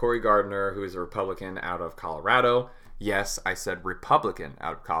led by Cory Gardner, who is a Republican out of Colorado. Yes, I said Republican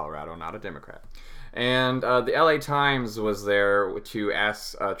out of Colorado, not a Democrat. And the LA Times was there to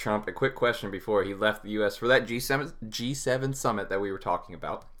ask Trump a quick question before he left the U.S. for that G7 summit that we were talking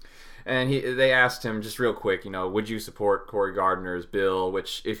about. And they asked him just real quick, would you support Cory Gardner's bill,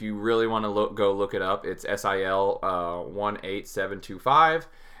 which if you really want to go look it up, it's SIL 18725,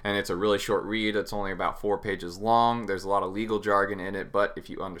 and it's a really short read. It's only about 4 pages long. There's a lot of legal jargon in it, but if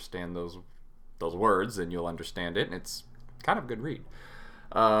you understand those words, then you'll understand it, and it's kind of a good read.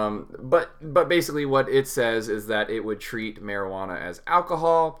 But basically what it says is that it would treat marijuana as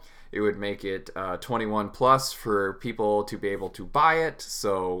alcohol. It would make it 21 plus for people to be able to buy it.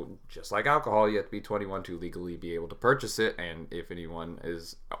 So just like alcohol, you have to be 21 to legally be able to purchase it. And if anyone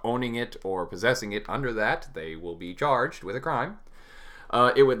is owning it or possessing it under that, they will be charged with a crime.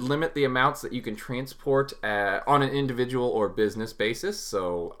 It would limit the amounts that you can transport on an individual or business basis.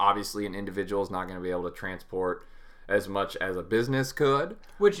 So obviously an individual is not going to be able to transport as much as a business could.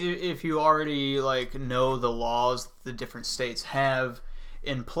 Which, if you already know the laws the different states have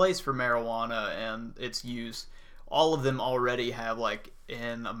in place for marijuana and its use, all of them already have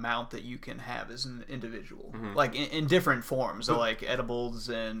an amount that you can have as an individual, in different forms, so edibles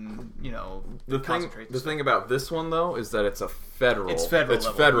and concentrates. The thing about this one though is that it's federal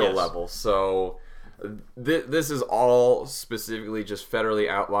level, level. So this is all specifically just federally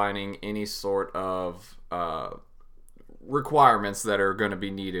outlining any sort of requirements that are going to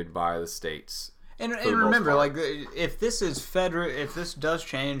be needed by the states. And remember, if this does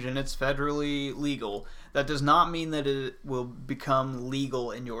change and it's federally legal, that does not mean that it will become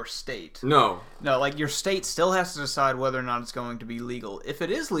legal in your state. No, your state still has to decide whether or not it's going to be legal. If it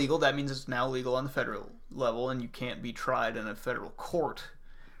is legal, that means it's now legal on the federal level, and you can't be tried in a federal court.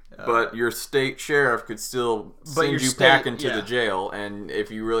 But your state sheriff could still send you back into the jail, and if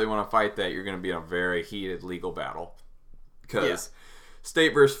you really want to fight that, you're going to be in a very heated legal battle. Because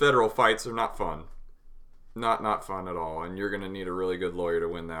state versus federal fights are not fun. Not fun at all. And you're going to need a really good lawyer to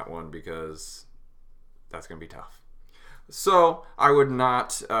win that one, because that's going to be tough. So I would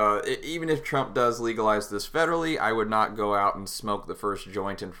not, even if Trump does legalize this federally, I would not go out and smoke the first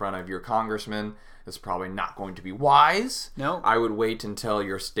joint in front of your congressman. It's probably not going to be wise. No. I would wait until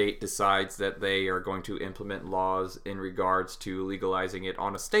your state decides that they are going to implement laws in regards to legalizing it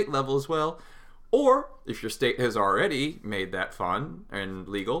on a state level as well. Or, if your state has already made that fun and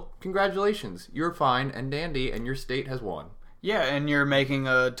legal, congratulations. You're fine and dandy, and your state has won. Yeah, and you're making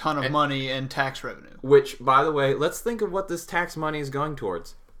a ton of money in tax revenue. Which, by the way, let's think of what this tax money is going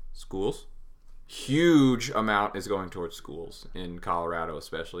towards. Schools. Huge amount is going towards schools, in Colorado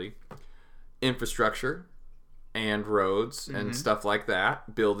especially. Infrastructure and roads and stuff like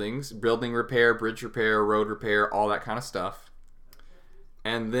that. Buildings, building repair, bridge repair, road repair, all that kind of stuff.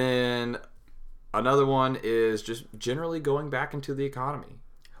 And then another one is just generally going back into the economy.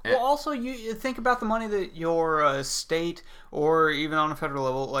 Well, also, you think about the money that your state, or even on a federal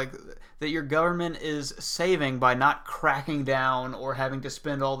level, that your government is saving by not cracking down or having to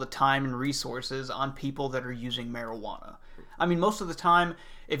spend all the time and resources on people that are using marijuana. I mean, most of the time,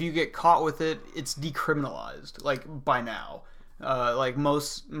 if you get caught with it, it's decriminalized, by now.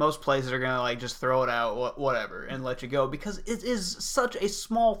 Most places are going to, just throw it out, whatever, and let you go, because it is such a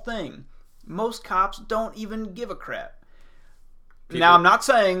small thing. Most cops don't even give a crap. Now, I'm not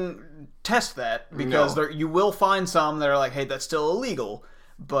saying test that, because you will find some that are like, hey, that's still illegal.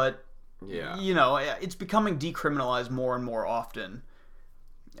 But, it's becoming decriminalized more and more often.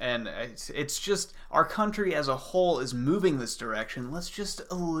 And it's just, our country as a whole is moving this direction. Let's just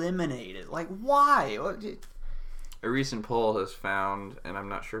eliminate it. Why? A recent poll has found, and I'm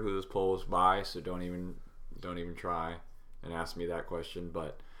not sure who this poll was by, so don't even try and ask me that question,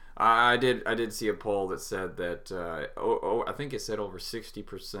 but I did see a poll that said that I think it said over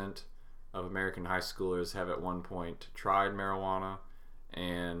 60% of American high schoolers have at one point tried marijuana,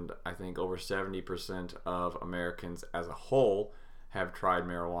 and I think over 70% of Americans as a whole have tried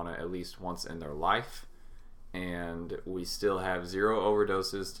marijuana at least once in their life, and we still have 0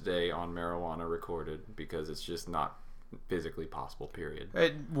 overdoses today on marijuana recorded, because it's just not physically possible, period.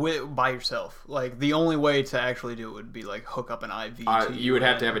 By yourself. The only way to actually do it would be hook up an IV to you would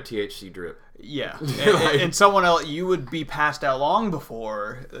have to have a THC drip. Yeah. And someone else, you would be passed out long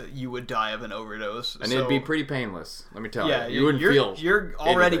before you would die of an overdose. And it'd be pretty painless, let me tell you. You wouldn't feel you're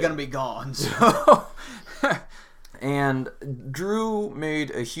already going to be gone. So And Drew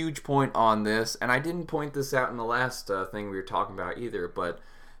made a huge point on this, and I didn't point this out in the last thing we were talking about either, but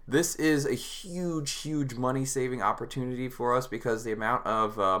this is a huge, huge money-saving opportunity for us because the amount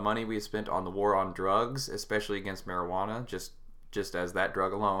of money we have spent on the war on drugs, especially against marijuana, just as that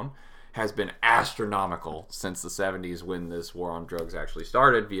drug alone, has been astronomical since the 70s when this war on drugs actually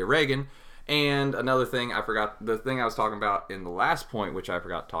started via Reagan. And another thing I forgot, the thing I was talking about in the last point, which I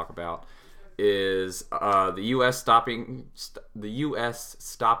forgot to talk about, is the U.S.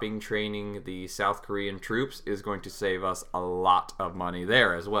 stopping training the South Korean troops is going to save us a lot of money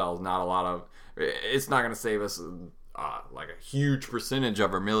there as well. It's not going to save us like a huge percentage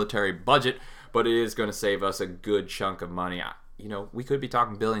of our military budget, but it is going to save us a good chunk of money. We could be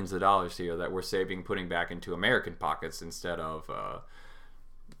talking billions of dollars here that we're saving, putting back into American pockets instead of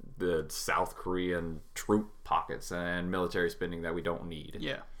the South Korean troop pockets and military spending that we don't need.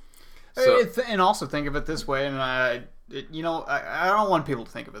 Yeah. So, and also think of it this way, and I don't want people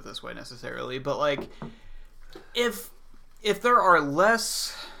to think of it this way necessarily, but like, if there are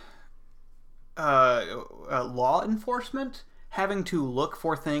less law enforcement having to look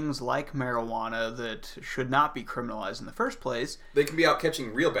for things like marijuana that should not be criminalized in the first place, they can be out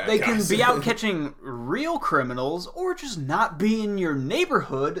catching real bad guys. They can be out catching real criminals, or just not be in your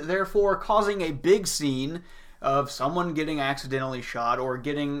neighborhood, therefore causing a big scene of someone getting accidentally shot or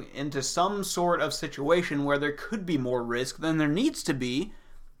getting into some sort of situation where there could be more risk than there needs to be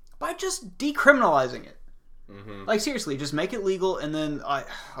by just decriminalizing it. Mm-hmm. Like, seriously, just make it legal, and then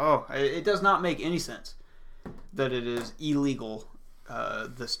it does not make any sense that it is illegal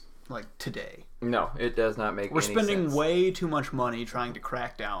today. No, it does not make any sense. We're spending way too much money trying to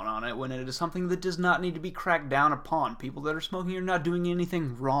crack down on it when it is something that does not need to be cracked down upon. People that are smoking are not doing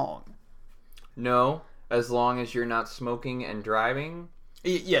anything wrong. No. As long as you're not smoking and driving.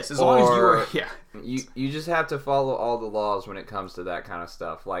 Yes, as long as you are. Yeah. You just have to follow all the laws when it comes to that kind of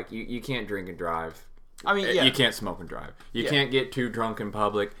stuff. Like, you can't drink and drive. I mean, yeah. You can't smoke and drive. You can't get too drunk in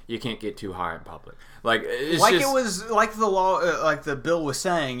public. You can't get too high in public. Like, it was like the law, like the bill was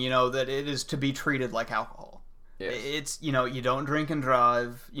saying, that it is to be treated like alcohol. Yes. It's, you don't drink and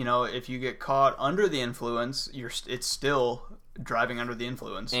drive. If you get caught under the influence, it's still driving under the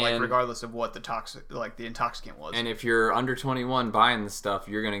influence, regardless of what the intoxicant was. And if you're under 21 buying the stuff,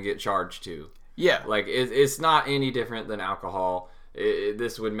 you're going to get charged too. Yeah. Like, it's not any different than alcohol.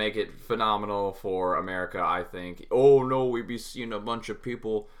 This would make it phenomenal for America, I think. Oh, no, we'd be seeing a bunch of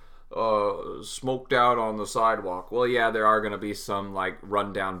people smoked out on the sidewalk. Well, yeah, there are going to be some, like,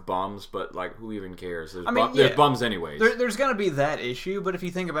 rundown bums, but, like, who even cares? There's bums anyways. There's going to be that issue, but if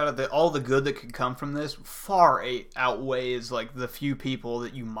you think about it, all the good that could come from this far outweighs, like, the few people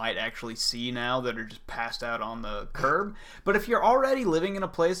that you might actually see now that are just passed out on the curb. But if you're already living in a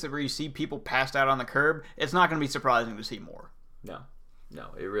place where you see people passed out on the curb, it's not going to be surprising to see more. No,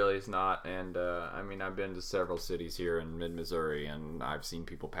 it really is not. And, I've been to several cities here in mid-Missouri, and I've seen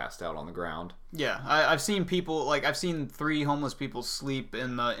people passed out on the ground. Yeah, I've seen people, I've seen 3 homeless people sleep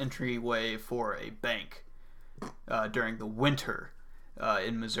in the entryway for a bank during the winter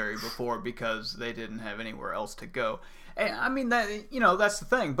in Missouri before because they didn't have anywhere else to go. And, that's the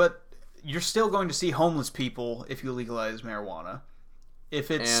thing. But you're still going to see homeless people if you legalize marijuana. If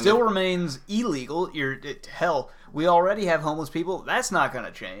it still remains illegal, we already have homeless people. That's not going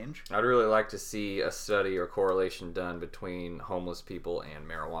to change. I'd really like to see a study or correlation done between homeless people and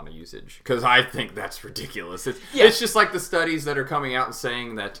marijuana usage, because I think that's ridiculous. It's just like the studies that are coming out and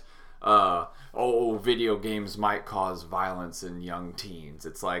saying that, video games might cause violence in young teens.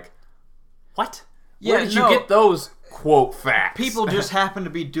 It's like, what? Where did you get those, quote, facts? People just happen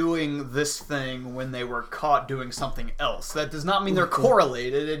to be doing this thing when they were caught doing something else. That does not mean they're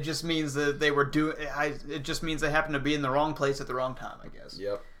correlated. It just means that it just means they happen to be in the wrong place at the wrong time, I guess.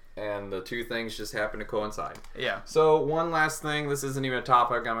 Yep. And the two things just happen to coincide. Yeah. So one last thing. This isn't even a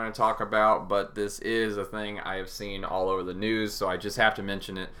topic I'm going to talk about, but this is a thing I have seen all over the news, so I just have to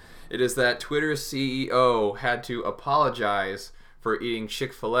mention it. It is that Twitter's CEO had to apologize for eating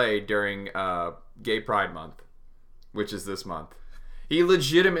Chick-fil-A during Gay Pride Month, which is this month. He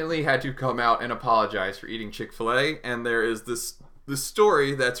legitimately had to come out and apologize for eating Chick-fil-A, and there is this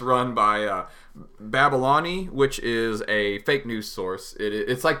story that's run by Babyloni, which is a fake news source.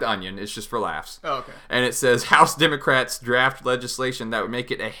 It's like The Onion. It's just for laughs. Oh, okay. And it says, House Democrats draft legislation that would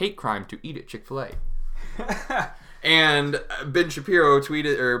make it a hate crime to eat at Chick-fil-A. And Ben Shapiro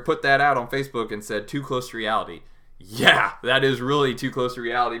tweeted or put that out on Facebook and said, too close to reality. Yeah, that is really too close to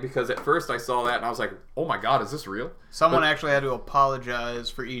reality, because at first I saw that and I was like, oh my god, is this real? Someone actually had to apologize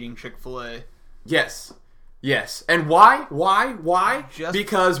for eating Chick-fil-A. Yes. Yes. And why? Why? Just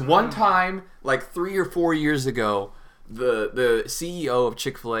because one time, like 3 or 4 years ago, the CEO of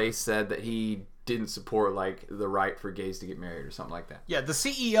Chick-fil-A said that he didn't support like the right for gays to get married or something like that. Yeah, the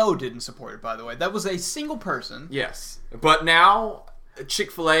CEO didn't support it, by the way. That was a single person. Yes. But now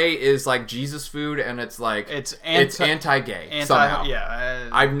Chick-fil-A is like Jesus food, and it's like it's anti-gay somehow. Yeah.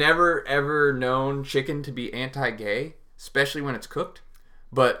 I've never ever known chicken to be anti-gay, especially when it's cooked.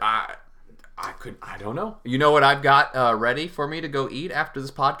 But I don't know. You know what I've got ready for me to go eat after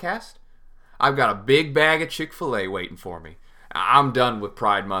this podcast? I've got a big bag of Chick-fil-A waiting for me. I'm done with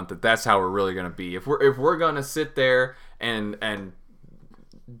Pride Month. That's how we're really gonna be. If we're gonna sit there and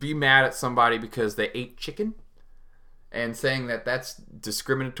be mad at somebody because they ate chicken and saying that that's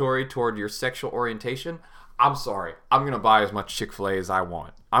discriminatory toward your sexual orientation, I'm sorry. I'm gonna buy as much Chick-fil-A as I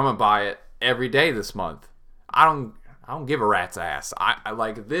want. I'm gonna buy it every day this month. I don't give a rat's ass. I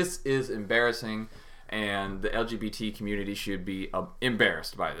like, this is embarrassing, and the LGBT community should be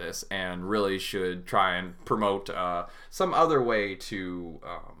embarrassed by this and really should try and promote some other way to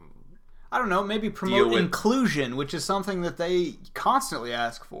I don't know, maybe promote inclusion, which is something that they constantly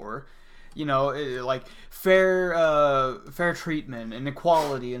ask for. You know, like fair treatment and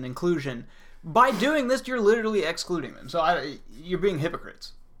equality and inclusion. By doing this, you're literally excluding them. So you're being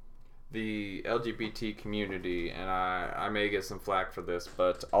hypocrites. The LGBT community, and I may get some flack for this,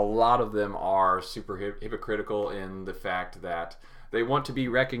 but a lot of them are super hypocritical in the fact that they want to be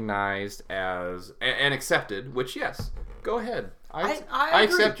recognized as and accepted. Which, yes, go ahead. I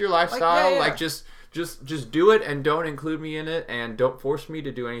accept your lifestyle. Like, just do it and don't include me in it and don't force me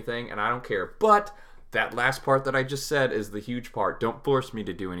to do anything, and I don't care. But that last part that I just said is the huge part. Don't force me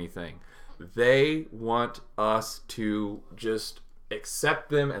to do anything. They want us to just accept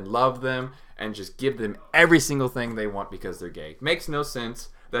them and love them and just give them every single thing they want because they're gay. Makes no sense.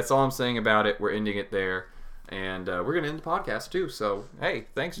 That's all I'm saying about it. We're ending it there. And we're going to end the podcast too. So, hey,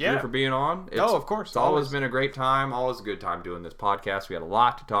 thanks, Drew, for being on. Of course. It's always been a great time. Always a good time doing this podcast. We had a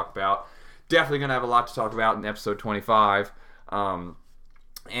lot to talk about. Definitely going to have a lot to talk about in episode 25.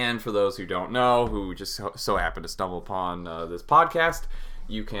 And for those who don't know, who just so happen to stumble upon this podcast,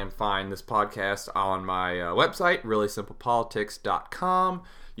 you can find this podcast on my website, reallysimplepolitics.com.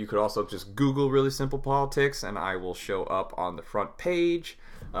 You could also just Google Really Simple Politics, and I will show up on the front page.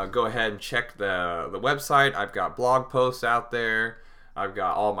 Go ahead and check the website. I've got blog posts out there. I've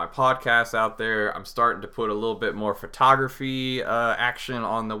got all my podcasts out there. I'm starting to put a little bit more photography action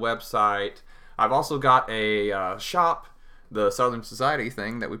on the website. I've also got a shop, the Southern Society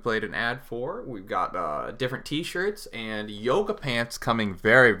thing that we played an ad for. We've got different t-shirts and yoga pants coming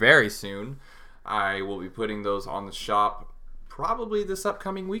very, very soon. I will be putting those on the shop probably this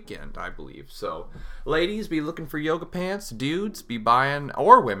upcoming weekend, I believe. So, ladies, be looking for yoga pants. Dudes, be buying,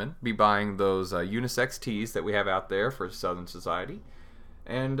 or women, be buying those unisex tees that we have out there for Southern Society.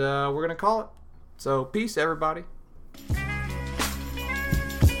 And we're going to call it. So, peace, everybody.